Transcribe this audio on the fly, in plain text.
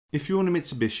If you own a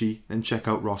Mitsubishi, then check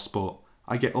out Rossport.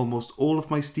 I get almost all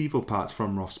of my Stevo parts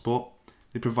from Rossport.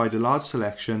 They provide a large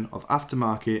selection of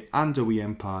aftermarket and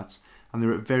OEM parts, and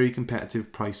they're at very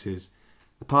competitive prices.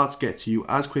 The parts get to you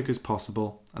as quick as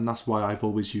possible, and that's why I've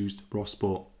always used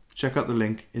Rossport. Check out the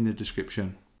link in the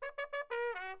description.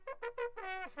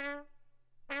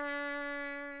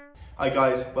 Hi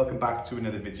guys, welcome back to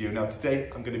another video. Now today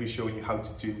I'm going to be showing you how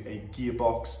to do a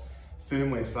gearbox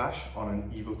firmware flash on an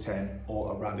Evo 10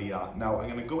 or a Ralliart. Now I'm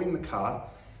going to go in the car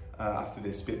after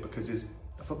this bit because there's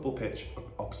a football pitch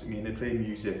opposite me and they're playing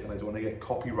music and I don't want to get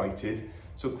copyrighted.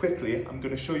 So quickly I'm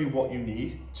going to show you what you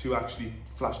need to actually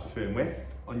flash the firmware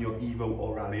on your Evo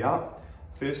or Ralliart.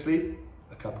 Firstly,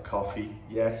 a cup of coffee.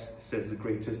 Yes, it says the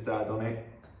greatest dad on it.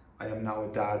 I am now a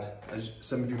dad, as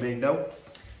some of you may know.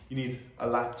 You need a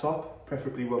laptop,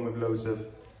 preferably one with loads of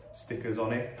stickers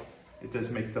on it. It does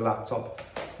make the laptop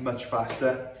much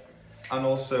faster. And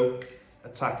also a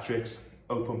Tactrix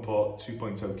open port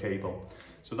 2.0 cable.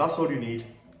 So that's all you need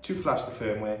to flash the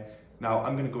firmware. Now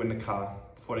I'm going to go in the car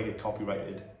before I get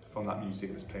copyrighted from that music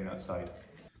that's playing outside.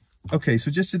 Okay, so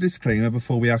just a disclaimer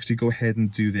before we actually go ahead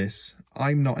and do this.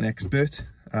 I'm not an expert.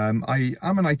 I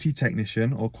am an IT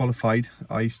technician or qualified.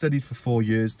 I studied for 4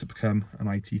 years to become an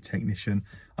IT technician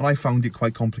and I found it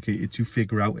quite complicated to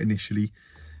figure out initially.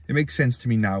 It makes sense to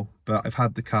me now, but I've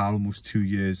had the car almost 2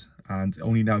 years and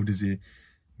only now does it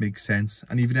make sense.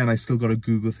 And even then I still got to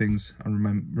Google things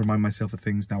and remind myself of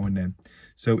things now and then.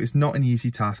 So it's not an easy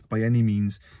task by any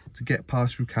means to get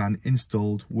pass-through CAN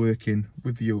installed, working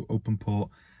with the open port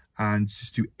and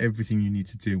just do everything you need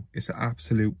to do. It's an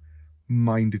absolute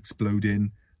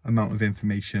mind-exploding amount of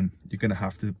information you're going to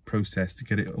have to process to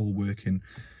get it all working,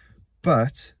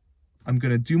 but I'm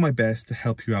going to do my best to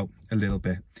help you out a little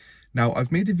bit. Now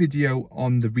I've made a video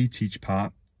on the reteach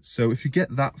part, so if you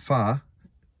get that far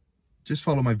just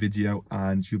follow my video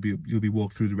and you'll be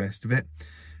walked through the rest of it.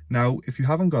 Now if you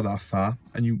haven't got that far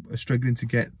and you are struggling to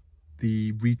get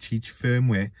the reteach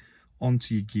firmware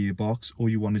onto your gearbox, or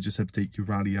you want to just update your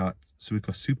Ralliart so we've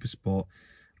got Super Sport,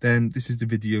 then this is the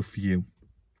video for you.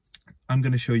 I'm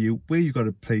going to show you where you've got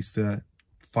to place the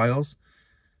files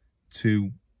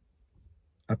to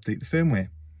update the firmware.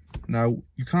 Now,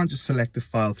 you can't just select the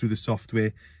file through the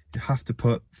software. You have to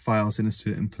put files in a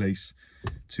certain place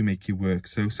to make it work.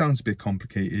 So it sounds a bit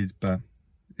complicated, but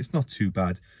it's not too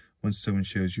bad when someone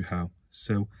shows you how.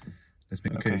 So let's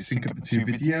make, okay, sync up the two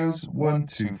videos. 1,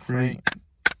 2, 3.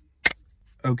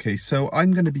 Okay, so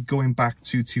I'm going to be going back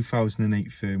to 2008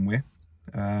 firmware.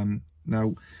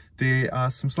 Now there are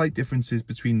some slight differences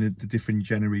between the different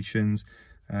generations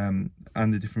and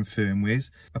the different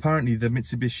firmwares. Apparently the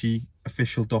Mitsubishi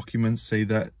official documents say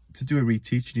that to do a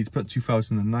reteach you need to put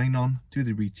 2009 on, do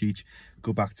the reteach,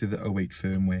 go back to the 08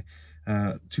 firmware,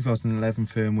 2011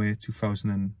 firmware,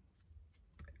 2009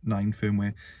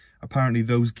 firmware. Apparently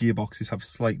those gearboxes have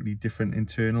slightly different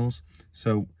internals,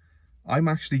 so I'm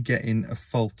actually getting a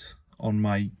fault on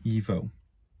my Evo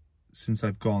since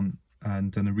I've gone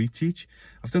and done a reteach.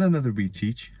 I've done another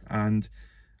reteach and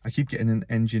I keep getting an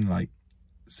engine light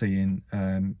saying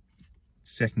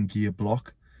second gear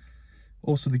block.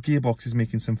 Also the gearbox is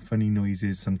making some funny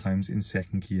noises sometimes in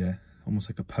second gear, almost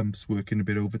like a pump's working a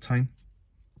bit overtime.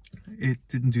 It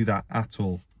didn't do that at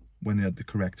all when it had the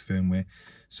correct firmware,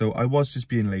 so I was just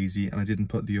being lazy and I didn't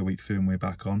put the 08 firmware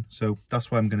back on, so that's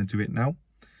why I'm going to do it now.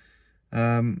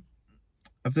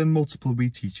 I've done multiple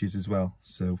reteaches as well,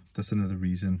 so that's another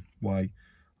reason why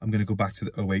I'm going to go back to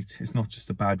the 08. It's not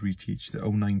just a bad reteach, the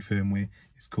 09 firmware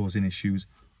is causing issues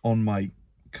on my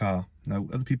car. Now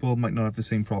other people might not have the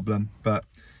same problem, but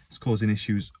it's causing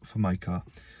issues for my car.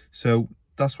 So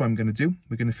that's what I'm going to do.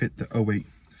 We're going to fit the 08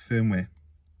 firmware.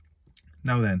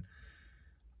 Now then,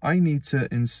 I need to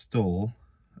install,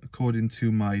 according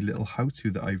to my little how-to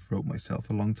that I've wrote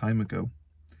myself a long time ago,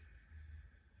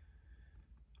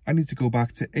 I need to go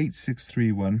back to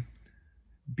 8631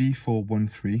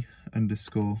 B413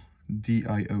 underscore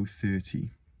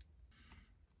DIO30.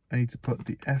 I need to put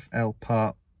the FL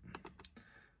part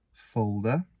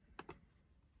folder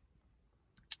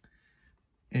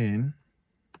in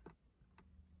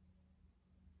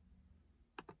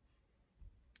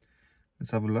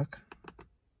let's have a look.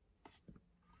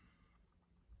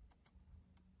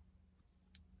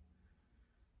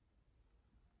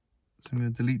 So I'm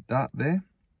going to delete that there.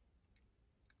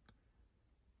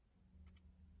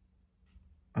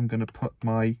 I'm going to put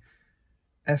my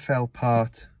FL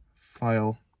part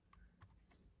file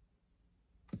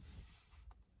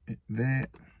there.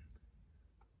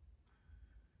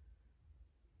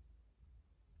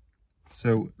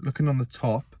 So looking on the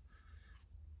top,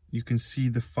 you can see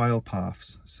the file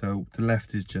paths. So the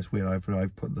left is just wherever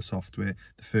I've put the software,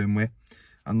 the firmware,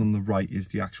 and on the right is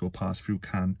the actual pass-through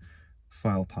CAN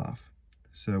file path.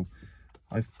 So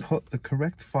I've put the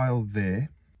correct file there.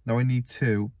 Now I need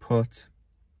to put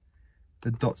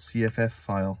the .cff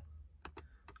file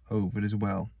over as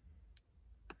well.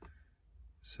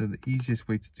 So the easiest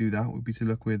way to do that would be to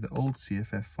look where the old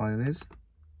CFF file is.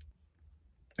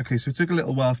 Okay, so it took a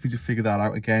little while for me to figure that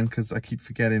out again because I keep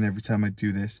forgetting every time I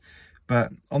do this.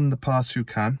 But on the pass-through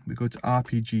CAN, we go to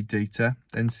RPG data,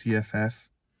 then CFF.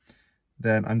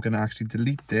 Then I'm going to actually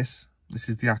delete this. This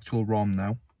is the actual ROM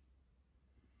now.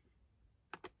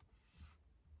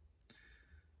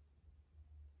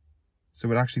 So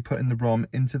we're actually putting the ROM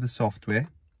into the software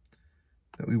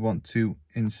that we want to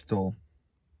install.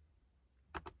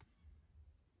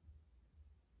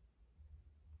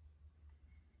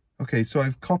 Okay, so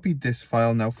I've copied this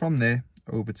file now from there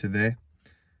over to there,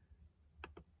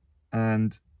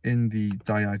 and in the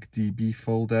diagdb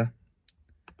folder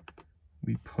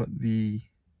we put the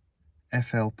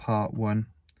FL part 1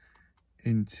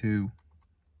 into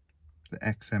the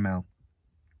XML.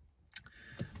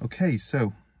 Okay,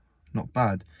 so not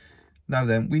bad. Now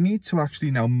then, we need to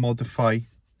actually now modify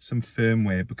some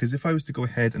firmware, because if I was to go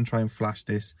ahead and try and flash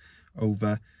this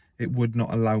over, it would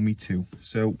not allow me to.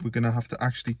 So we're going to have to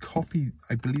actually copy,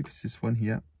 I believe it's this one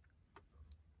here.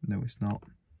 No, it's not.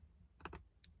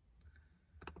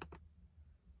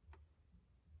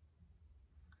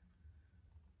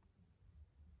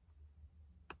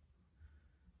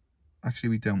 Actually,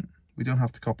 we don't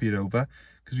have to copy it over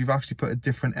because we've actually put a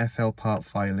different FL part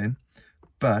file in.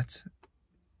 But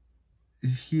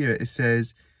here it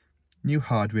says new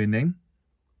hardware name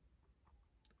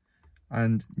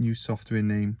and new software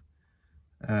name,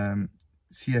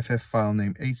 CFF file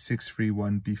name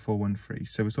 8631B413.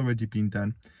 So it's already been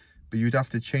done, but you'd have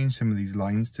to change some of these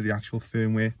lines to the actual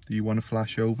firmware that you want to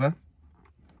flash over.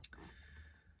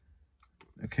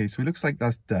 Okay, so it looks like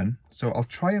that's done. So I'll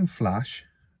try and flash.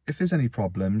 If there's any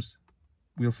problems,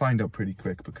 we'll find out pretty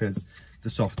quick because the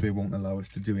software won't allow us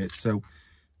to do it. So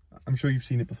I'm sure you've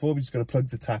seen it before. We just got to plug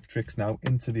the Tactrix now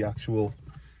into the actual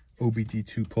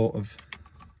OBD2 port of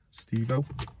Stevo.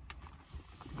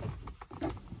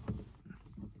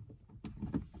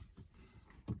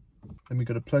 Then we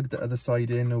got to plug the other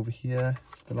side in over here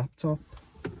to the laptop,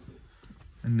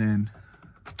 and then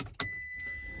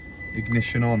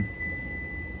ignition on.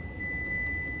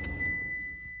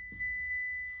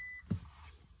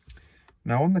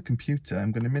 Now on the computer,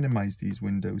 I'm going to minimize these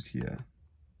windows here.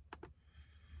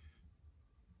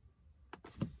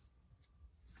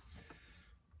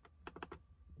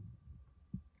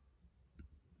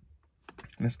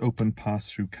 Let's open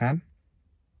pass-through CAN.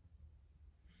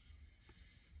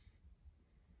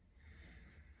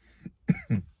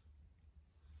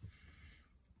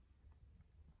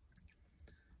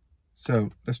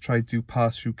 So let's try to do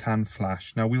pass-through CAN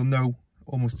flash. Now we'll know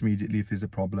almost immediately if there's a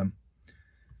problem.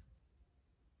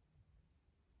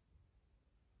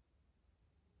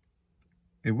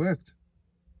 It worked.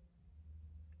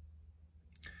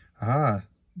 Ah,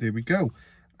 there we go.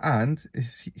 And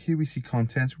here we see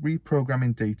contents,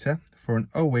 reprogramming data for an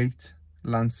 08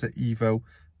 Lancer Evo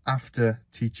after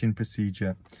teaching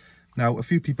procedure. Now, a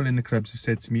few people in the clubs have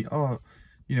said to me, oh,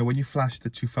 you know, when you flash the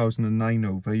 2009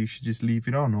 over, you should just leave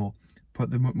it on or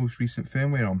put the most recent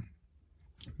firmware on.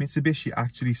 Mitsubishi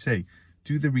actually say,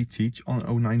 do the reteach on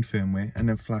 09 firmware and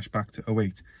then flash back to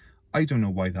 08. I don't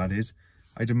know why that is.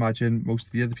 I'd imagine most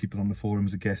of the other people on the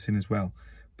forums are guessing as well.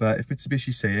 But if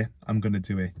Mitsubishi say it, I'm going to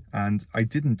do it. And I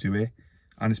didn't do it,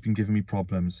 and it's been giving me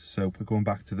problems. So we're going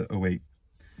back to the 08.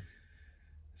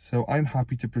 So I'm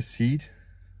happy to proceed,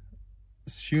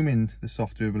 assuming the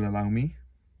software will allow me.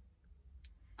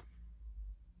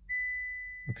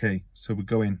 Okay, so we're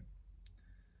going.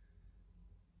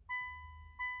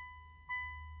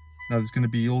 Now there's going to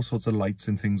be all sorts of lights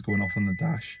and things going off on the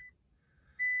dash.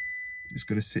 Just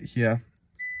got to sit here.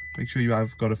 Make sure you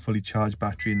have got a fully charged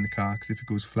battery in the car, because if it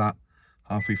goes flat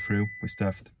halfway through, we're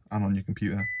stuffed, and on your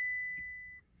computer.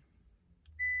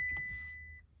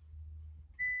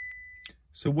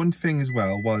 So one thing as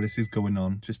well, while this is going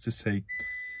on, just to say,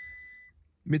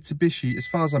 Mitsubishi, as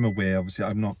far as I'm aware, obviously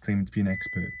I'm not claiming to be an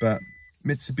expert, but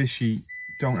Mitsubishi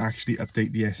don't actually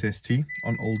update the SST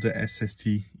on older SST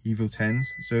Evo 10s.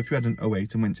 So if you had an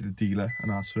 08 and went to the dealer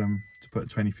and asked for them to put a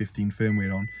 2015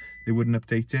 firmware on, they wouldn't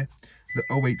update it. The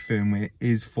 08 firmware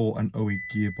is for an 08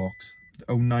 gearbox.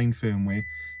 The 09 firmware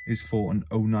is for an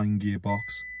 09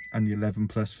 gearbox, and the 11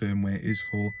 plus firmware is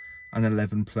for an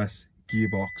 11 plus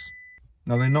gearbox.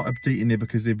 Now they're not updating it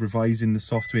because they're revising the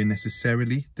software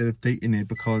necessarily. They're updating it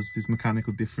because there's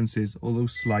mechanical differences, although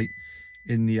slight,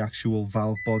 in the actual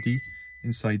valve body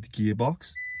inside the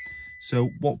gearbox. So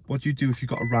what do you do if you've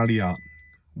got a Ralliart?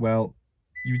 Well,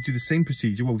 you would do the same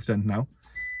procedure, what we've done now,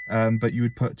 but you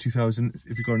would put 2000,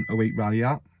 if you've got an 08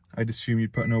 Ralliart, I'd assume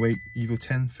you'd put an 08 Evo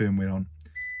 10 firmware on.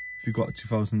 If you've got a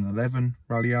 2011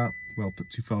 Ralliart, well, put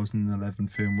 2011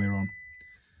 firmware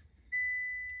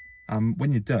on.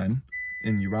 When you're done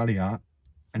in your Ralliart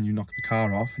and you knock the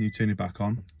car off and you turn it back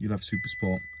on, you'll have Super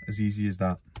Sport. As easy as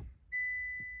that.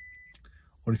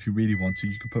 Or if you really want to,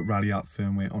 you could put Ralliart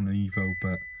firmware on an Evo,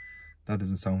 but that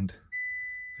doesn't sound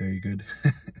very good.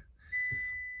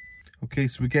 Okay,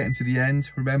 so we're getting to the end.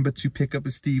 Remember to pick up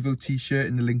a Steve-O t-shirt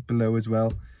in the link below as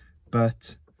well.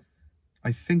 But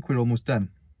I think we're almost done.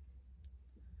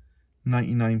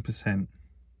 99%.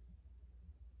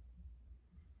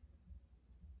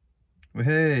 Well,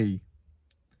 hey,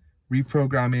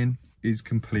 reprogramming is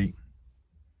complete.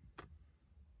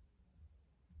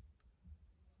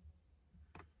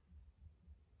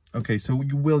 Okay, so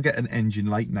you will get an engine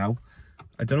light now.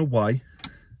 I don't know why,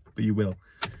 but you will.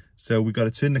 So we've got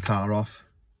to turn the car off.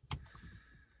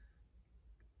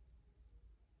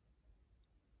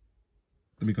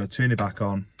 Then we've got to turn it back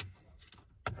on.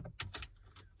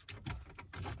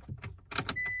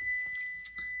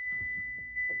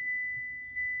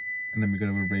 And then we're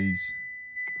going to erase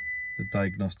the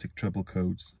diagnostic trouble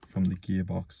codes from the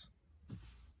gearbox.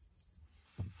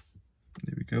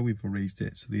 There we go, we've erased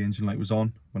it. So the engine light was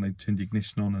on when I turned the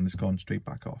ignition on and it's gone straight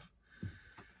back off.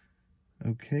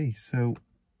 Okay, so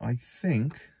I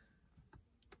think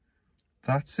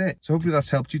that's it. So hopefully that's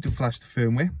helped you to flash the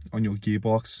firmware on your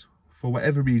gearbox for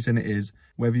whatever reason it is.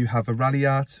 Whether you have a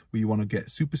Ralliart where you want to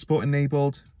get Super Sport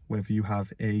enabled, whether you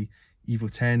have a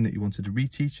Evo 10 that you wanted to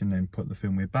reteach and then put the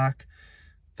firmware back,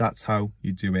 that's how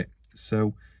you do it.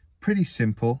 So pretty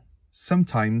simple.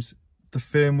 Sometimes the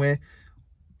firmware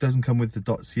doesn't come with the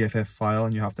 .cff file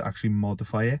and you have to actually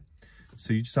modify it.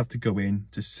 So you just have to go in,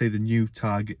 just say the new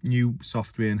target, new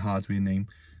software and hardware name,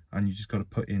 and you just got to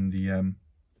put in the,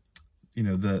 you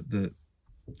know, the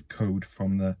code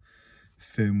from the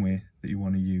firmware that you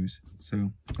want to use.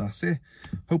 So that's it.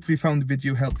 Hopefully you found the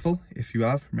video helpful. If you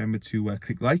have, remember to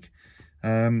click like.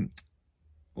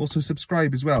 Also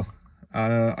subscribe as well.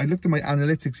 I looked at my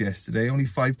analytics yesterday. Only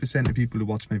 5% of people who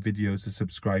watch my videos are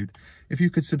subscribed. If you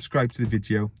could subscribe to the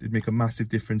video, it'd make a massive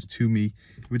difference to me.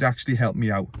 It would actually help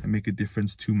me out and make a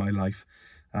difference to my life.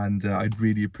 And I'd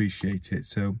really appreciate it.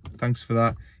 So thanks for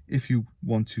that if you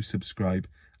want to subscribe.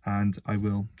 And I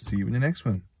will see you in the next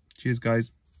one. Cheers,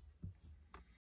 guys.